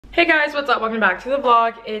Hey guys, what's up? Welcome back to the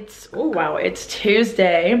vlog. It's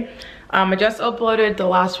Tuesday. I just uploaded the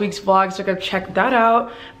last week's vlog, so go check that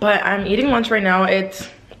out. But I'm eating lunch right now. It's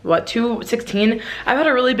what, 2:16. I've had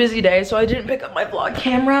a really busy day, so I didn't pick up my vlog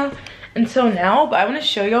camera until now, but I want to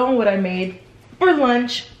show y'all what I made for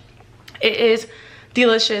lunch. It is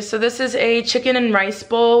delicious. So this is a chicken and rice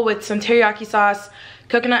bowl with some teriyaki sauce,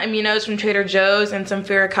 coconut aminos from Trader Joe's, and some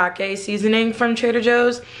furikake seasoning from Trader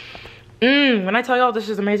Joe's. When I tell y'all this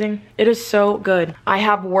is amazing, it is so good. I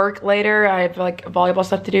have work later. I have like volleyball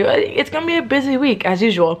stuff to do. It's gonna be a busy week as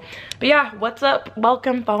usual. But yeah, what's up?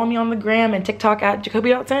 Welcome. Follow me on the gram and TikTok at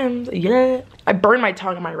Jacoby.Sims. Yeah. I burned my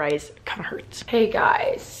tongue on my rice. It kind of hurts. Hey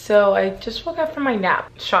guys, so I just woke up from my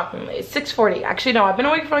nap. Shockingly, it's 6:40. Actually, no, I've been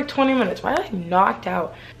awake for like 20 minutes. Why am I knocked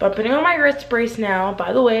out? But I'm putting on my wrist brace now.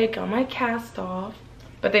 By the way, got my cast off.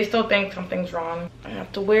 But they still think something's wrong. I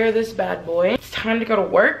have to wear this bad boy. It's time to go to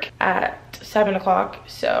work at 7 o'clock.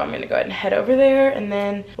 So I'm gonna go ahead and head over there. And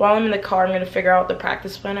then while I'm in the car, I'm gonna figure out the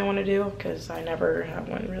practice plan I wanna do, because I never have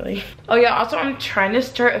one really. Oh yeah, also I'm trying to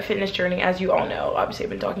start a fitness journey, as you all know. Obviously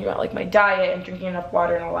I've been talking about like my diet and drinking enough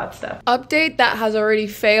water and all that stuff. Update that has already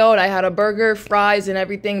failed. I had a burger, fries, and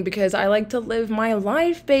everything because I like to live my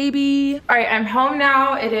life, baby. All right, I'm home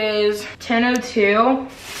now. It is 10:02.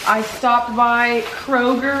 I stopped by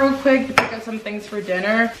Kroger real quick to pick up some things for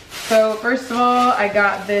dinner. So first of all, I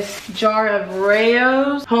got this jar of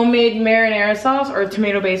Rayo's homemade marinara sauce, or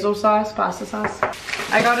tomato basil sauce, pasta sauce.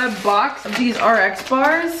 I got a box of these RX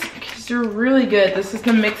bars because they're really good. This is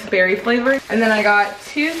the mixed berry flavor. And then I got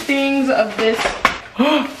two things of this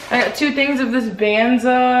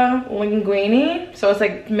Banza linguine. So it's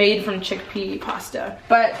like made from chickpea pasta.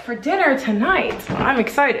 But for dinner tonight, I'm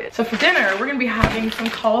excited. So for dinner, we're gonna be having some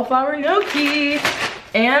cauliflower gnocchi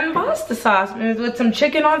and pasta sauce with some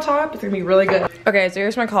chicken on top. It's gonna be really good. Okay, so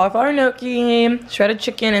here's my cauliflower gnocchi, shredded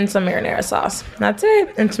chicken, and some marinara sauce. That's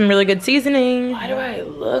it, and some really good seasoning. Why do I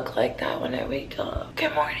look like that when I wake up?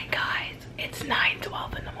 Good morning, guys. It's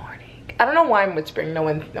 9:12 in the morning. I don't know why I'm whispering. No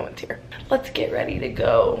one's here. Let's get ready to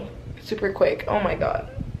go. Super quick. Oh my god.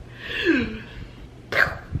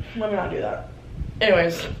 Let me not do that.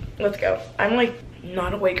 Anyways, let's go. I'm like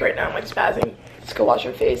not awake right now. I'm like spazzing. Let's go wash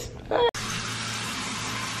your face.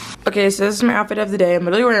 Okay, so this is my outfit of the day. I'm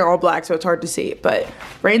literally wearing all black, so it's hard to see. But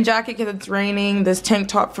rain jacket because it's raining. This tank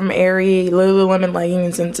top from Aerie, Lululemon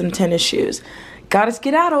leggings, and some tennis shoes. Gotta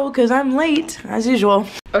skedaddle because I'm late, as usual.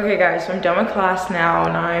 Okay guys, so I'm done with class now,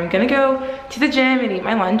 and I'm gonna go to the gym and eat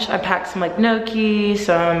my lunch. I packed some like gnocchi,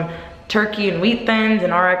 some turkey and wheat thins,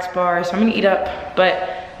 and RX bars, so I'm gonna eat up. But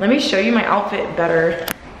let me show you my outfit better.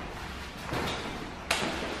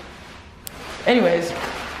 Anyways,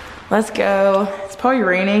 let's go. It's probably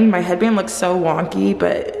raining. My headband looks so wonky,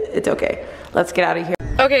 but it's okay. Let's get out of here.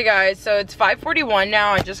 Okay guys, so it's 5:41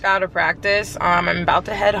 now. I just got out of practice. I'm about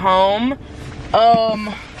to head home.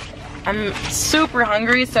 I'm super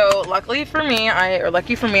hungry, so lucky for me,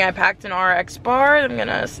 I packed an RX bar I'm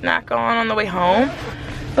gonna snack on the way home.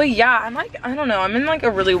 But yeah, I'm like, I don't know, I'm in like a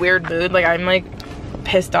really weird mood. Like I'm like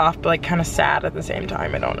pissed off, but like kind of sad at the same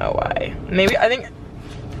time. I don't know why. Maybe, I think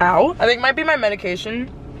it might be my medication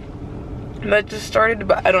that just started,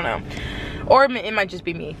 but I don't know. Or it might just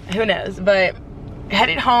be me, who knows. But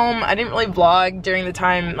headed home. I didn't really vlog during the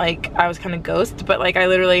time like I was kind of ghost, but like I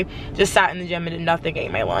literally just sat in the gym and did nothing,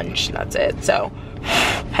 ate my lunch, and that's it. So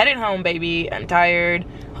headed home, baby. I'm tired,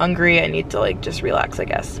 hungry. I need to like just relax, I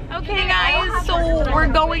guess. Okay guys, so we're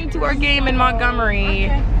going to our game in Montgomery.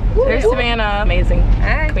 Okay. There's Savannah. Amazing.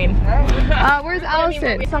 Right. Queen. Where's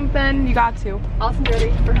Allison? Something you got to. Allison's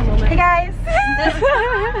ready for her moment. Hey guys.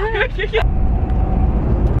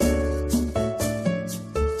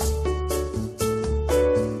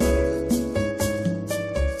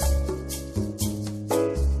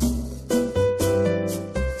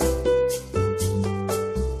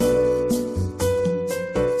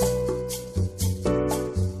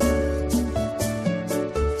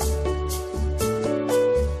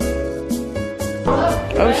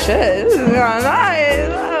 Oh shit, this is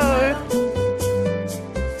nice.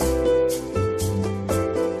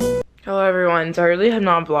 Hello everyone, so I really have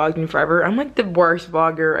not vlogged in forever. I'm like the worst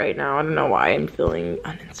vlogger right now. I don't know why I'm feeling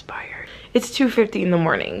uninspired. It's 2:50 in the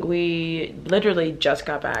morning. We literally just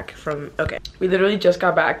got back from,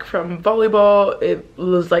 volleyball. It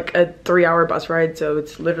was like a 3-hour bus ride, so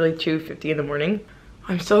it's literally 2:50 in the morning.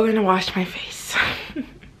 I'm still gonna wash my face.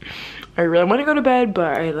 I really want to go to bed,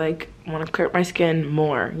 but I like want to clear up my skin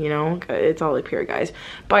more, you know? It's all up here, guys.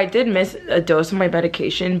 But I did miss a dose of my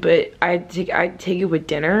medication, but I take it with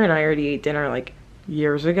dinner, and I already ate dinner like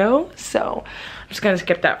years ago, so I'm just gonna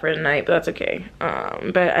skip that for tonight, but that's okay.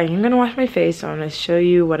 But I am gonna wash my face, so I'm gonna show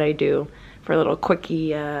you what I do for a little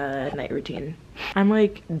quickie night routine. I'm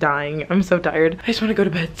like dying. I'm so tired. I just want to go to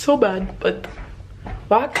bed so bad, but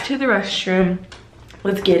walk to the restroom.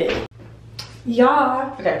 Let's get it.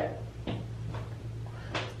 Yeah. Okay.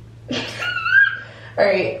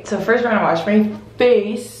 Alright, so first we're gonna wash my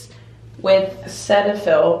face with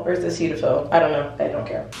Cetaphil. Where's the Cetaphil? I don't know. I don't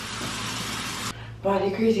care.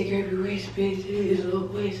 Body crazy, grabby waist, busy, little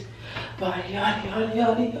waist. Body, yaddy, yaddy,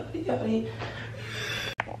 yaddy, yaddy, yaddy.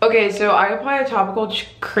 Okay, so I apply a topical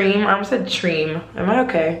cream. I almost said tream. Am I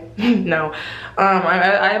okay? No.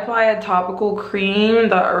 I apply a topical cream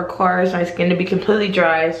that requires my skin to be completely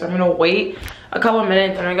dry. So I'm gonna wait a couple of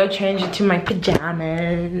minutes and I'm gonna go change it to my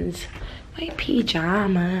pajamas. My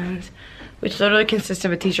pajamas. Which literally consists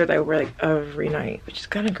of a t-shirt that I wear like every night. Which is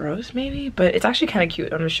kind of gross maybe, but it's actually kind of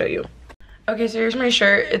cute. I'm gonna show you. Okay, so here's my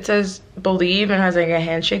shirt. It says Believe and has like a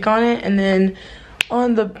handshake on it. And then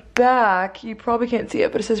on the back, you probably can't see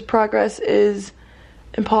it, but it says progress is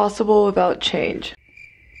impossible without change.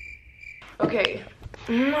 Okay,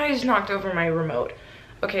 I just knocked over my remote.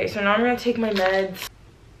 Okay, so now I'm gonna take my meds.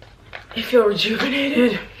 I feel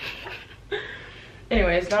rejuvenated.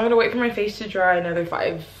 Anyways, now I'm gonna wait for my face to dry another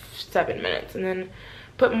 5-7 minutes and then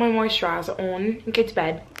put my moisturizer on and get to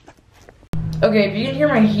bed. Okay, if you can hear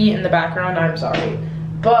my heat in the background, I'm sorry.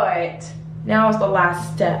 But now is the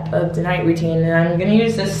last step of the night routine, and I'm gonna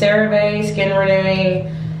use the CeraVe Skin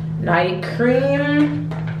Renewing Night Cream.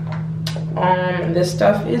 This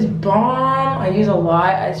stuff is bomb. I use a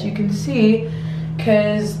lot, as you can see,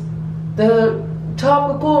 because the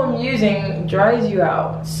topical I'm using dries you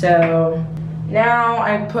out. So now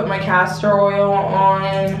I put my castor oil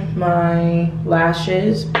on my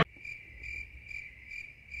lashes.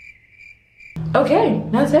 Okay,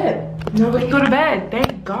 that's it. Now we can go to bed.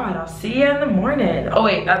 Thank God. I'll see you in the morning. Oh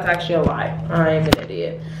wait, that's actually a lie. I'm an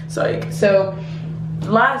idiot. Sorry. So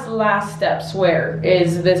last step, swear,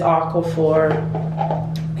 is this Aquaphor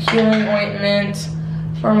healing ointment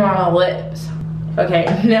for my lips. Okay,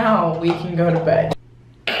 now we can go to bed.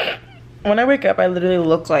 When I wake up, I literally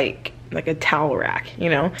look like a towel rack, you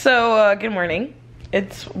know? So good morning.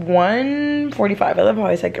 It's 1:45. I love how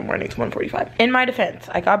I said good morning. It's 1:45. In my defense,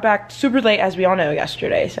 I got back super late, as we all know,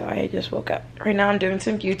 yesterday, so I just woke up. Right now I'm doing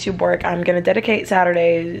some YouTube work. I'm gonna dedicate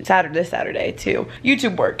Saturday to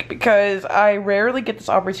YouTube work because I rarely get this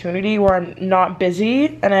opportunity where I'm not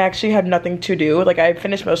busy and I actually have nothing to do. Like, I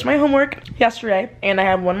finished most of my homework yesterday and I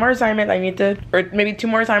have one more assignment I need to, or maybe 2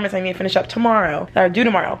 more assignments I need to finish up tomorrow, that are due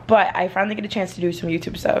tomorrow. But I finally get a chance to do some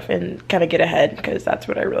YouTube stuff and kind of get ahead because that's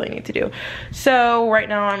what I really need to do. So right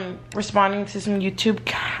now I'm responding to some YouTube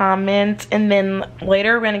comments, and then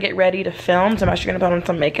later we're gonna get ready to film. So I'm actually gonna put on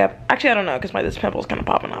some makeup. Actually, I don't know, because this pimple's kind of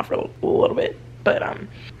popping off for a little bit, but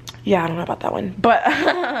yeah, I don't know about that one. But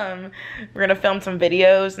we're gonna film some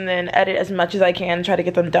videos and then edit as much as I can, try to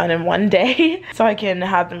get them done in one day so I can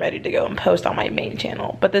have them ready to go and post on my main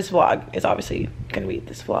channel. But this vlog is obviously gonna be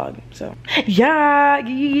this vlog, so yeah,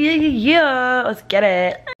 let's get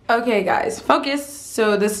it. Okay guys, focus.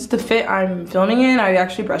 So this is the fit I'm filming in. I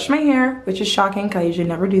actually brushed my hair, which is shocking because I usually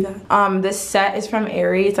never do that. This set is from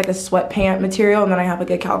Aerie. It's like a sweatpant material, and then I have like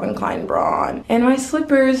a Calvin Klein bra on. And my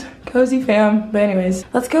slippers, cozy fam. But anyways,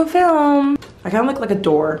 let's go film. I kind of look like a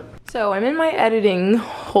door. So I'm in my editing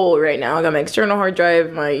hole right now. I got my external hard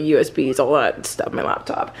drive, my USBs, all that stuff, my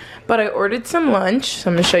laptop. But I ordered some lunch, so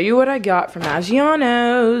I'm gonna show you what I got from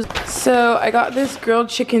Maggiano's. So I got this grilled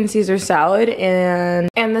chicken Caesar salad and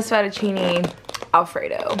this fettuccine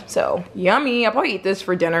Alfredo. So yummy. I'll probably eat this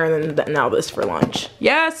for dinner and then now this for lunch.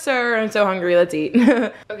 Yes, sir. I'm so hungry. Let's eat.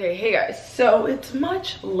 Okay, hey guys. So it's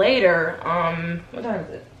much later. What time is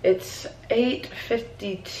it? It's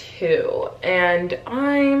 8:52 and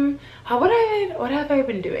what have I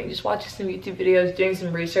been doing? Just watching some YouTube videos, doing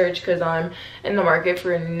some research because I'm in the market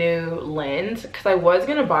for a new lens, because I was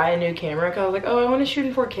gonna buy a new camera because I was like, oh, I want to shoot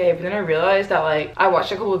in 4K, but then I realized that, like, I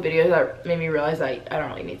watched a couple of videos that made me realize that I don't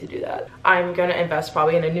really need to do that. I'm gonna invest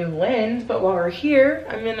probably in a new lens, but while we're here,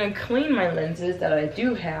 I'm gonna clean my lenses that I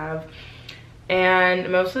do have, and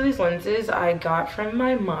most of these lenses I got from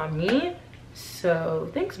my mommy. So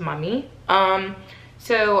thanks, mommy.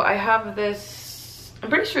 So I have this, I'm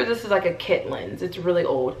pretty sure this is like a kit lens. It's really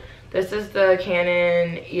old. This is the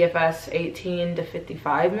Canon EFS 18 to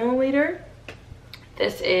 55 milliliter.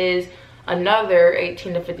 This is another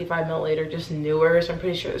 18 to 55 milliliter, just newer. So I'm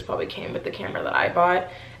pretty sure this probably came with the camera that I bought,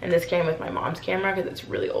 and this came with my mom's camera because it's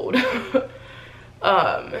really old.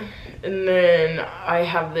 And then I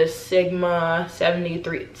have this Sigma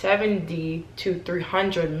 70 to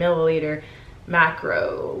 300 milliliter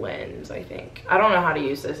macro lens, I think. I don't know how to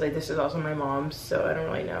use this. Like, this is also my mom's, so I don't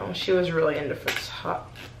really know. She was really into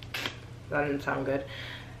that didn't sound good.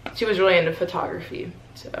 She was really into photography,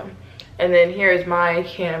 so. And then here's my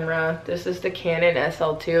camera. This is the Canon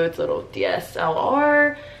SL2. It's a little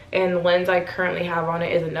DSLR, and the lens I currently have on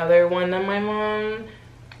it is another one that my mom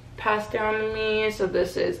passed down to me. So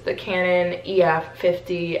this is the Canon EF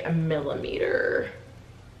 50mm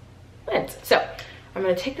lens. So I'm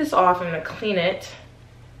gonna take this off. I'm gonna clean it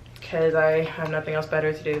because I have nothing else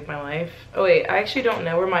better to do with my life. Oh wait, I actually don't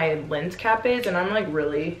know where my lens cap is, and I'm like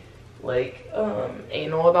really like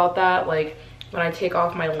anal about that. Like, when I take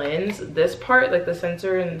off my lens, this part, like the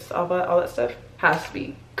sensor and all that stuff, has to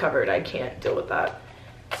be covered. I can't deal with that.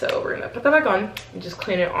 So we're gonna put that back on and just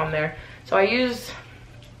clean it on there. So I use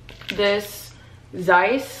this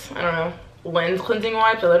Zeiss, I don't know, lens cleansing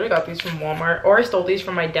wipes. I literally got these from Walmart, or I stole these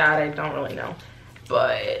from my dad. I don't really know.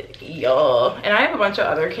 But yeah, and I have a bunch of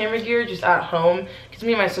other camera gear just at home because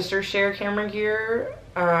me and my sister share camera gear.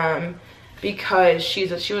 Because she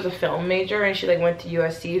was a film major, and she like went to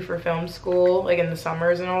USC for film school like in the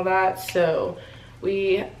summers and all that. So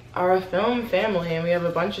we are a film family, and we have a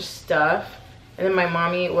bunch of stuff. And then my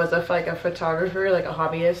mommy was a photographer, like a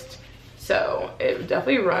hobbyist, so it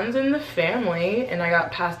definitely runs in the family. And I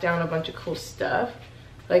got passed down a bunch of cool stuff,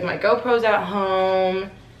 like my GoPros at home.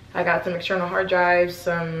 I got some external hard drives,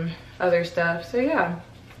 some other stuff. So yeah,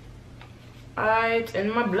 it's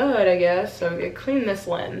in my blood, I guess. So I clean this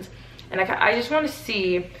lens. And I just want to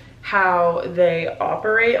see how they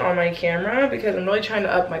operate on my camera, because I'm really trying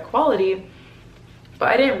to up my quality. But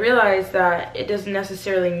I didn't realize that it doesn't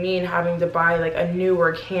necessarily mean having to buy like a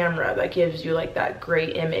newer camera that gives you like that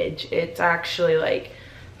great image. It's actually like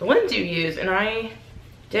the lens you use, and I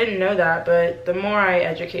didn't know that. But the more I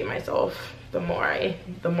educate myself, the more I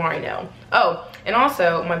know. Oh, and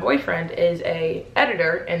also my boyfriend is a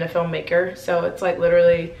editor and a filmmaker, so it's like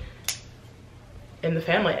literally in the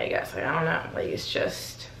family, I guess. Like, I don't know, like it's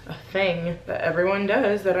just a thing that everyone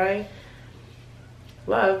does that I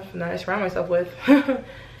love and that I surround myself with. And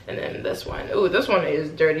then this one, oh, this one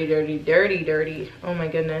is dirty. Oh my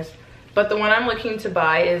goodness. But the one I'm looking to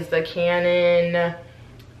buy is the Canon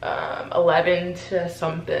 11 to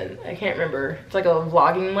something, I can't remember. It's like a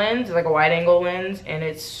vlogging lens. It's like a wide angle lens, and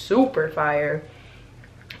it's super fire.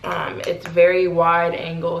 It's very wide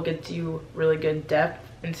angle, gets you really good depth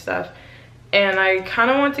and stuff. And I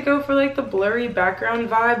kind of want to go for like the blurry background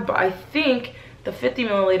vibe, but I think the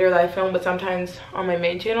 50mm that I film with sometimes on my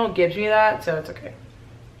main channel gives me that, so it's okay.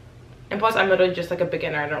 And plus, I'm literally just like a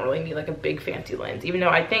beginner. I don't really need like a big fancy lens, even though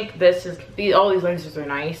I think all these lenses are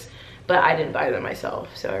nice, but I didn't buy them myself,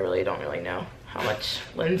 so I really don't know how much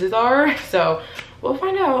lenses are. So we'll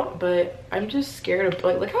find out, but I'm just scared of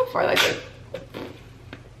like, look how far that goes.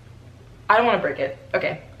 I don't want to break it.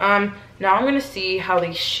 Okay, now I'm gonna see how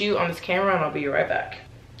they shoot on this camera, and I'll be right back.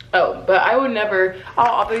 Oh, but I'll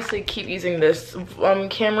obviously keep using this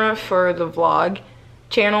camera for the vlog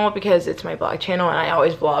channel, because it's my vlog channel, and I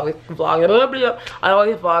always vlog with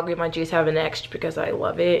my G7X because I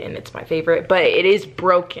love it and it's my favorite. But it is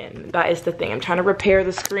broken. That is the thing. I'm trying to repair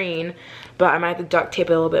the screen, but I might have to duct tape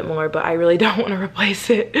it a little bit more, but I really don't want to replace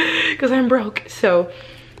it because I'm broke. So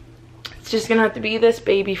it's just gonna have to be this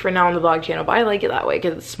baby for now on the vlog channel. But I like it that way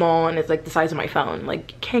because it's small and it's like the size of my phone.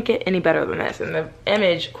 Like, you can't get any better than this, and the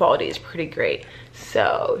image quality is pretty great.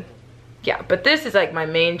 So yeah, but this is like my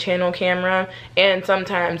main channel camera, and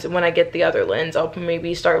sometimes when I get the other lens, I'll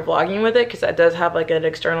maybe start vlogging with it because that does have like an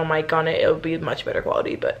external mic on it. It'll be much better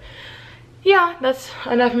quality. But yeah, that's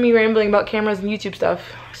enough of me rambling about cameras and YouTube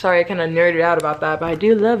stuff. Sorry I kind of nerded out about that, but I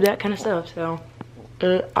do love that kind of stuff. So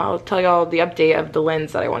I'll tell y'all the update of the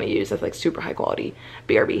lens that I want to use. That's like super high quality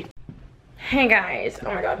BRB. Hey guys,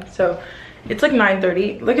 oh my god, so it's like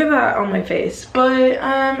 9:30. Look at that on my face. But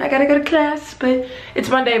I gotta go to class. But it's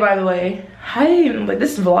Monday, by the way. Hi, like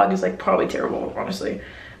this vlog is like probably terrible, honestly.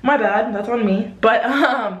 My bad, that's on me. But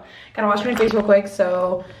gotta wash my face real quick.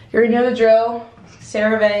 So you already know the drill.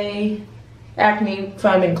 CeraVe Acne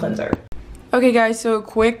Foaming Cleanser. Okay guys, so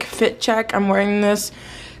quick fit check. I'm wearing this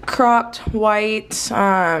cropped white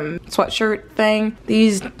sweatshirt thing,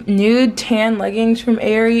 these nude tan leggings from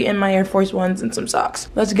Aerie, and my Air Force Ones and some socks.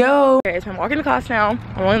 Let's go. Okay, so I'm walking to class now.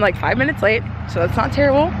 I'm only like 5 minutes late, so that's not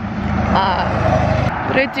terrible.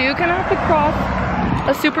 But I do kind of have to cross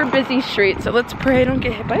a super busy street, so let's pray I don't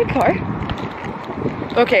get hit by a car.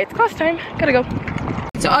 Okay, it's class time. Gotta go.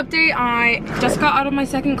 So update, I just got out of my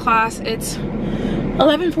second class. It's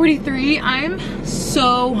 11:43. I'm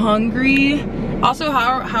so hungry. Also,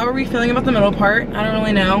 how are we feeling about the middle part? I don't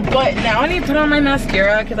really know. But now I need to put on my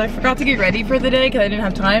mascara because I forgot to get ready for the day because I didn't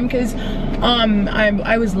have time, because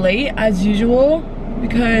I was late as usual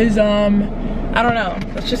because I don't know,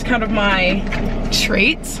 that's just kind of my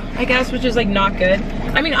traits, I guess, which is like not good.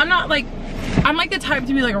 I mean, I'm like the type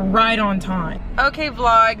to be like right on time. Okay,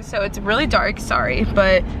 vlog, so it's really dark, sorry,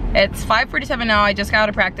 but it's 5:47 now. I just got out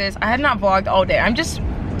of practice. I had not vlogged all day. I'm just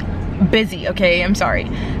busy, okay, I'm sorry.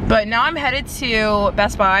 But now I'm headed to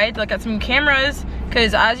Best Buy to look at some cameras,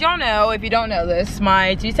 because as y'all know, if you don't know this,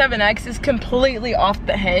 my G7X is completely off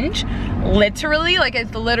the hinge. Literally, like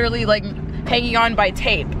it's literally like hanging on by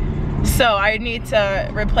tape. So I need to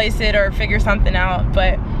replace it or figure something out,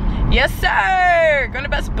 but yes sir, going to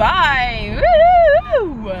Best Buy.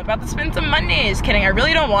 Woo! About to spend some money. Just kidding, I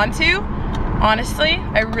really don't want to. Honestly,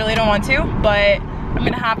 I really don't want to, but I'm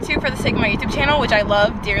gonna have to for the sake of my YouTube channel, which I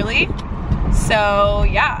love dearly. So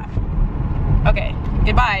yeah. Okay,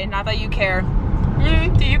 goodbye. Not that you care.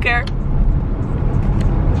 Do you care?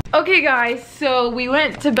 Okay guys, so we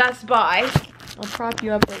went to Best Buy. I'll prop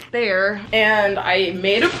you up right there. And I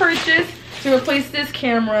made a purchase to replace this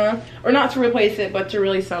camera, or not to replace it, but to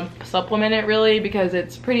really supplement it really, because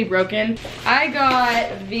it's pretty broken. I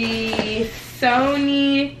got the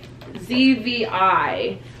Sony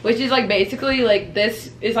ZVI, which is like basically like this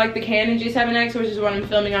is like the Canon G7X, which is what I'm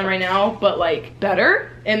filming on right now, but like better,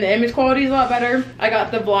 and the image quality is a lot better. I got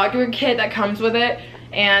the vlogger kit that comes with it,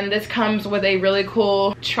 and this comes with a really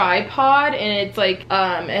cool tripod, and it's like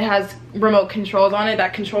it has remote controls on it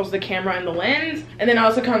that controls the camera and the lens, and then it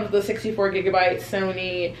also comes with a 64 gigabyte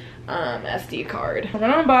Sony SD card. I'm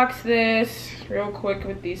gonna unbox this real quick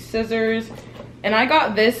with these scissors, and I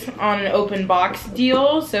got this on an open box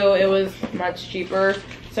deal, so it was much cheaper.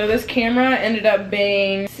 So this camera ended up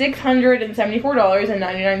being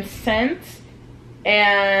 $674.99,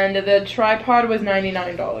 and the tripod was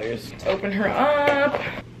 $99. Let's open her up.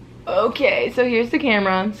 Okay, so here's the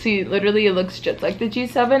camera. See, literally it looks just like the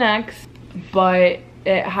G7X, but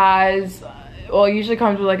it has, well, it usually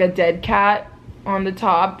comes with like a dead cat on the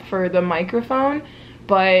top for the microphone,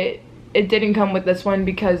 but it didn't come with this one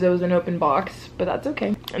because it was an open box, but that's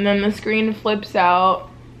okay. And then the screen flips out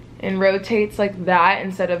and rotates like that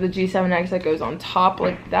instead of the G7X that goes on top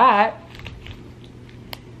like that.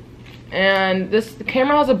 And this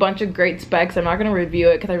camera has a bunch of great specs. I'm not gonna review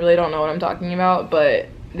it because I really don't know what I'm talking about, but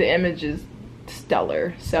the image is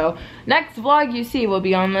stellar. So next vlog you see will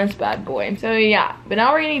be on this bad boy. So yeah, but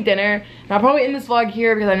now we're eating dinner, and I'll probably end this vlog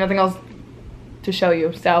here because I have nothing else to show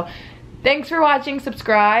you. So thanks for watching.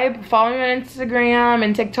 Subscribe, follow me on Instagram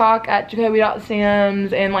and TikTok at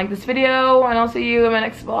Jacoby.Sims, and like this video, and I'll see you in my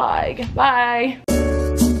next vlog. Bye.